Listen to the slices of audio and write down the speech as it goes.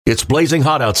It's blazing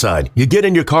hot outside. You get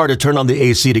in your car to turn on the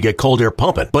AC to get cold air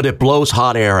pumping, but it blows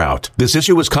hot air out. This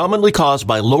issue is commonly caused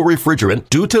by low refrigerant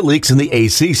due to leaks in the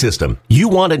AC system. You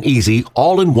want an easy,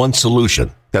 all-in-one solution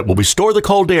that will restore the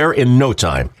cold air in no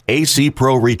time. AC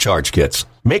Pro Recharge Kits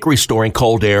make restoring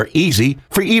cold air easy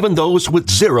for even those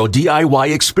with zero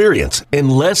DIY experience in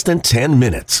less than 10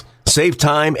 minutes. Save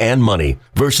time and money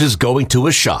versus going to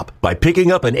a shop by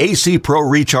picking up an AC Pro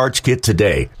Recharge Kit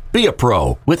today. Be a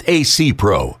pro with AC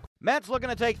Pro. Mets looking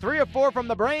to take 3 of 4 from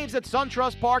the Braves at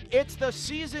SunTrust Park. It's the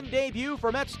season debut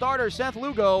for Mets starter Seth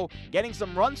Lugo, getting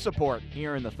some run support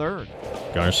here in the third.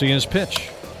 Garcia's pitch.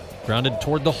 Grounded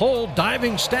toward the hole.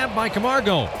 Diving stab by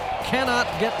Camargo. Cannot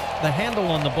get the handle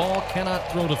on the ball. Cannot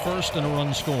throw to first, and a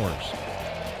run scores.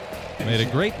 Made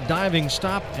a great diving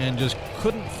stop and just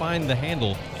couldn't find the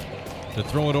handle to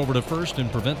throw it over to first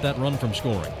and prevent that run from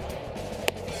scoring.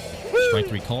 Strike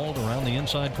 3 called around the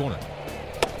inside corner.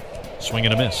 Swing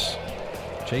and a miss.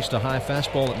 Chased a high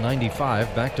fastball at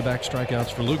 95. Back-to-back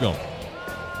strikeouts for Lugo.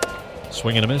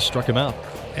 Swing and a miss. Struck him out.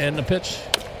 And the pitch.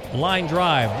 Line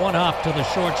drive. One hop to the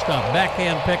shortstop.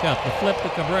 Backhand pickup. The flip to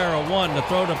Cabrera. One. The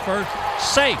throw to first.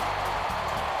 Safe.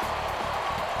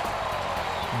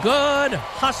 Good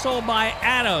hustle by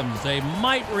Adams. They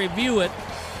might review it.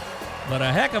 But a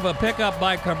heck of a pickup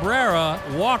by Cabrera.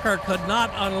 Walker could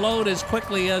not unload as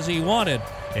quickly as he wanted.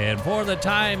 And for the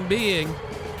time being,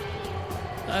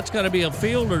 that's going to be a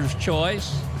fielder's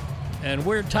choice. And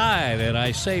we're tied. And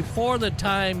I say for the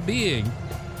time being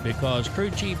because crew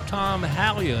chief Tom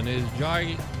Hallion is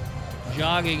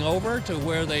jogging over to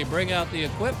where they bring out the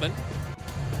equipment.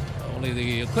 Only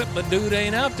the equipment dude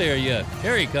ain't out there yet.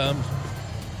 Here he comes.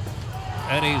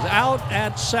 And he's out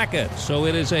at second. So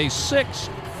it is a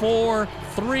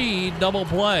 6-4-3 double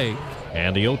play.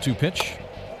 And the 0-2 pitch.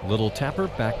 Little tapper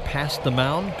back past the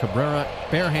mound. Cabrera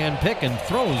barehand pick and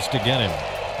throws to get him.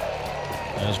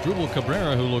 As Drupal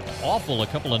Cabrera, who looked awful a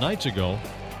couple of nights ago,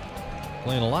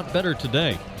 playing a lot better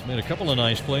today. He's made a couple of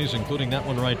nice plays, including that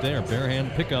one right there.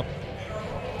 Barehand pickup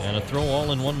and a throw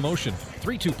all in one motion.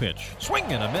 3-2 pitch. Swing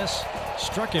and a miss.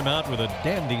 Struck him out with a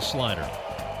dandy slider.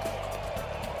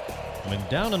 Went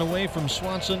down and away from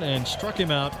Swanson and struck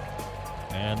him out.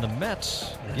 And the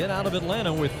Mets get out of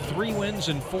Atlanta with 3 wins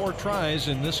and 4 tries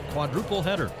in this quadruple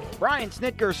header. Brian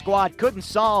Snitker's squad couldn't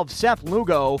solve Seth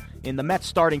Lugo in the Mets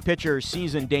starting pitcher's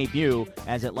season debut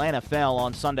as Atlanta fell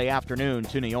on Sunday afternoon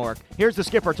to New York. Here's the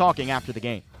skipper talking after the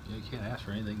game. You can't ask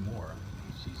for anything more. I mean,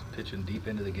 he's pitching deep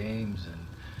into the games and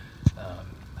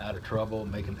out of trouble,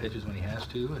 making pitches when he has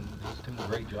to, and he's doing a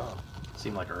great job.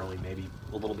 Seemed like early, maybe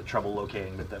a little bit trouble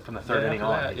locating, but from the third inning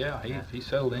on. He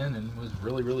settled in and was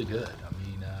really, really good. I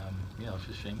mean, it's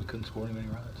just a shame we couldn't score him any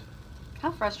runs.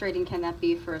 How frustrating can that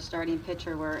be for a starting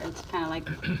pitcher where it's kind of like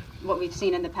what we've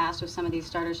seen in the past with some of these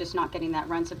starters just not getting that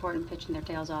run support and pitching their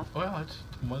tails off? Well, it's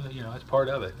it's part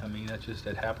of it. I mean, that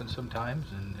happens sometimes,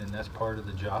 and that's part of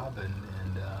the job, and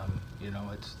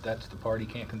that's the part he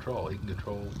can't control. He can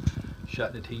control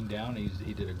shutting the team down.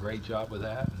 He did a great job with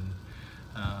that,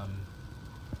 and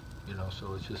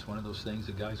so it's just one of those things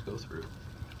that guys go through.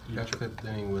 That fifth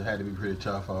inning had to be pretty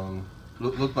tough.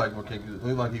 Looked like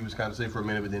he was kind of safe for a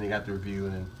minute, but then he got the review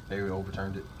and then they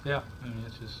overturned it. Yeah, I mean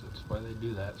it's why they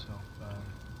do that. So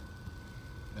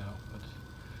it's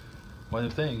one of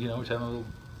the things. We're having a little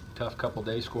tough couple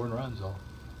days scoring runs. Would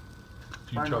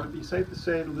it be safe to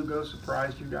say that Lugo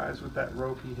surprised you guys with that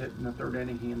rope he hit in the third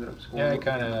inning? He ended up scoring. Yeah, he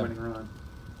kind of winning run.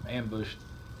 ambushed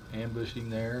him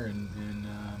there, and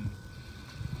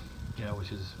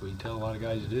which is what you tell a lot of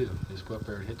guys to do, is go up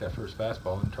there and hit that first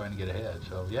fastball and trying to get ahead.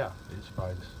 So, yeah, it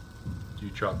surprised us. Do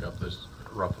you chalk up this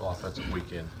rough offensive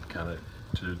weekend kind of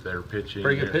to their pitching?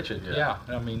 Pretty good pitching, yeah.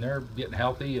 I mean, they're getting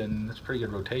healthy, and it's pretty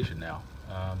good rotation now.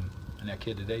 And that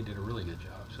kid today did a really good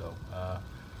job. So,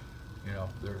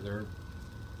 they're a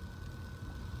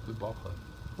good ball club.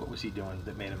 What was he doing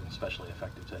that made him especially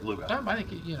effective today, Lugo? I think,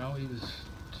 he was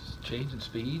changing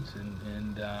speeds,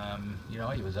 and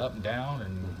he was up and down,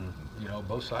 and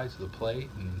both sides of the plate,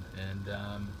 and it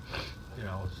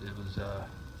was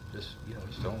just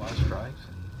he's throwing a lot of strikes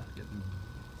and getting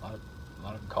a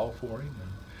lot of them called for him,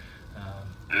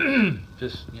 and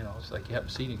just it's like you haven't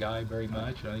seen a guy very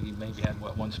much. I think he maybe had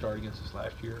one start against us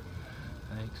last year.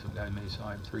 I think some guy may have saw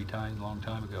him 3 times a long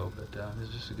time ago, but it was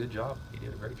just a good job. He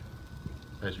did a great job.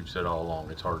 As you've said all along,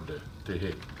 it's hard to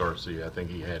hit Garcia. I think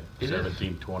he had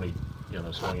 17, 20,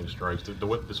 swinging strikes. The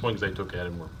swings they took at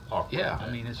him were awkward. Yeah,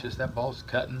 I mean, it's just that ball's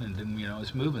cutting, and then,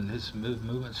 it's moving. His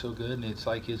movement's so good, and it's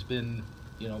like it's been,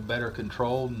 better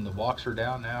controlled, and the walks are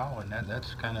down now, and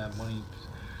that's kind of when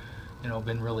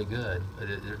been really good, but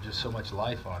there's just so much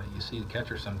life on it. You see the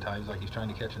catcher sometimes like he's trying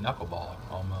to catch a knuckleball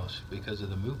almost because of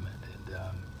the movement. And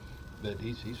but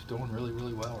he's doing really,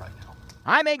 really well right now.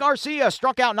 Jaime Garcia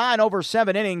struck out 9 over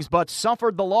 7 innings, but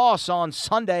suffered the loss on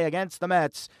Sunday against the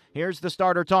Mets. Here's the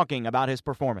starter talking about his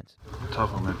performance.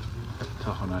 Tough one, man.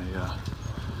 Tough one. I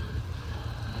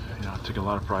take a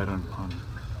lot of pride on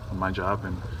my job,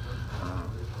 and a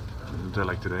day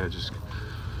like today, I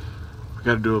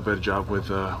got to do a better job with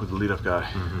the leadoff guy.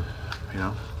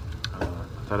 I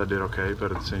thought I did okay,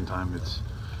 but at the same time, it's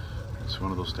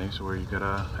one of those things where you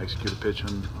gotta execute a pitch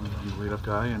on the leadoff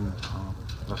guy, and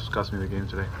that's what cost me the game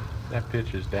today. That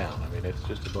pitch is down. I mean, it's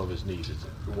just above his knees.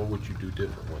 What would you do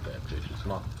different with that pitch? It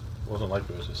wasn't like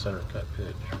it was a center cut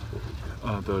pitch.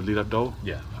 The leadoff double?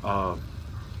 Yeah.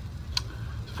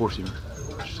 It's a four-seamer.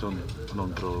 I just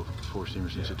don't throw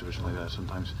four-seamers in a situation like that.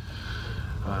 Sometimes,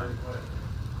 I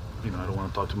don't want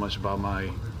to talk too much about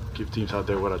give teams out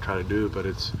there what I try to do, but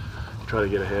it's try to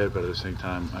get ahead, but at the same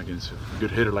time, against a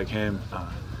good hitter like him,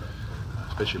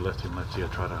 especially lefty and lefty, I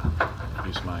try to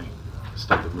use my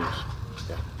stuff that moves.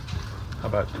 Yeah. How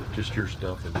about just your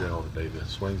stuff in general today? The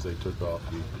swings they took off,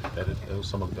 that was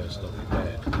some of the best stuff you've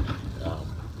had.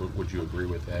 Would you agree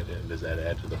with that, and does that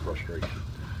add to the frustration?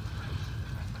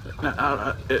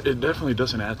 No, it definitely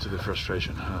doesn't add to the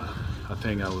frustration. I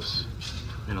think I was,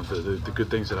 the good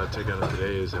things that I take out of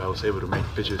today is that I was able to make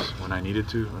pitches when I needed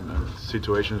to, in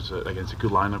situations against a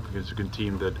good lineup, against a good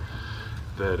team that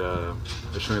are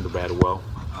swinging the bat well.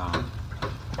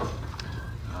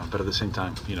 But at the same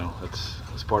time, that's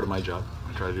part of my job.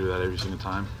 I try to do that every single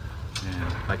time.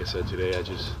 And like I said today, I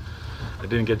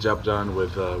didn't get job done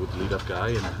with the leadoff guy,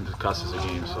 and it cost us a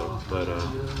game.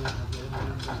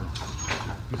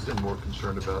 You seem more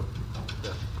concerned about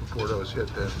Conforto's hit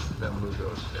than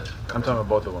Lugo's. I'm talking about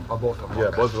both of them. Oh, both of them. Yeah,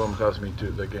 okay. both of them cost me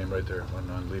the game right there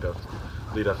on leadoff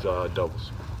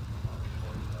doubles.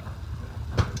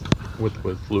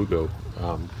 With Lugo,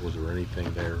 was there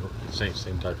anything there?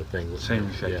 Same type of thing. Same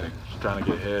exact thing. Just trying to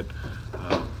get ahead.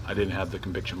 I didn't have the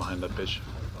conviction behind that pitch.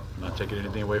 I'm not taking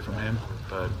anything away from him,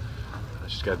 but I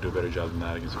just got to do a better job than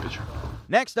that against the pitcher.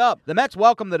 Next up, the Mets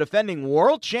welcome the defending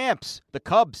world champs, the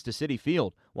Cubs, to Citi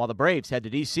Field, while the Braves head to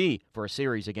D.C. for a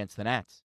series against the Nats.